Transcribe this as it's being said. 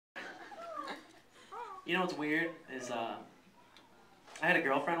You know what's weird is I had a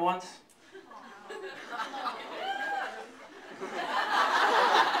girlfriend once.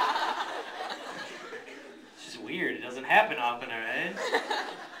 It's just weird. It doesn't happen often, alright?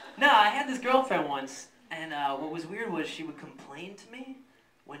 No, I had this girlfriend once, and what was weird was she would complain to me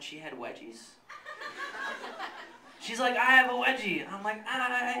when she had wedgies. She's like, I have a wedgie. And I'm like,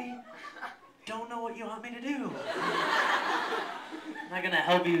 I don't know what you want me to do. I'm not gonna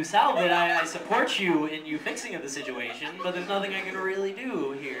help you solve it. I support you in you fixing of the situation, but there's nothing I can really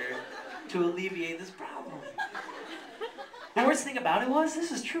do here to alleviate this problem. The worst thing about it was,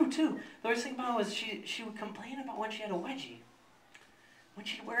 this is true too, the worst thing about it was she would complain about when she had a wedgie. When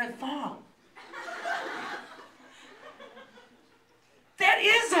she'd wear a thong. That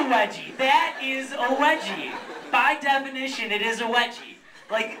is a wedgie. That is a wedgie. By definition, it is a wedgie.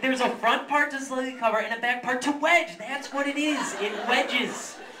 Like, there's a front part to slightly cover and a back part to wedge. That's what it is. It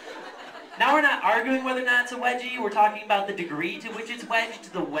wedges. Now we're not arguing whether or not it's a wedgie. We're talking about the degree to which it's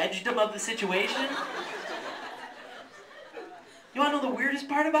wedged, the wedgedom of the situation. You want to know the weirdest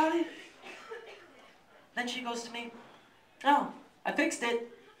part about it? Then she goes to me, oh, I fixed it.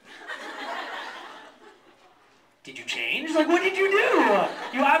 Did you change? Like, what did you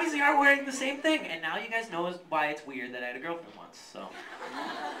do? You obviously aren't wearing the same thing. And now you guys know why it's weird that I had a girlfriend once, so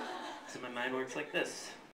my mind works like this.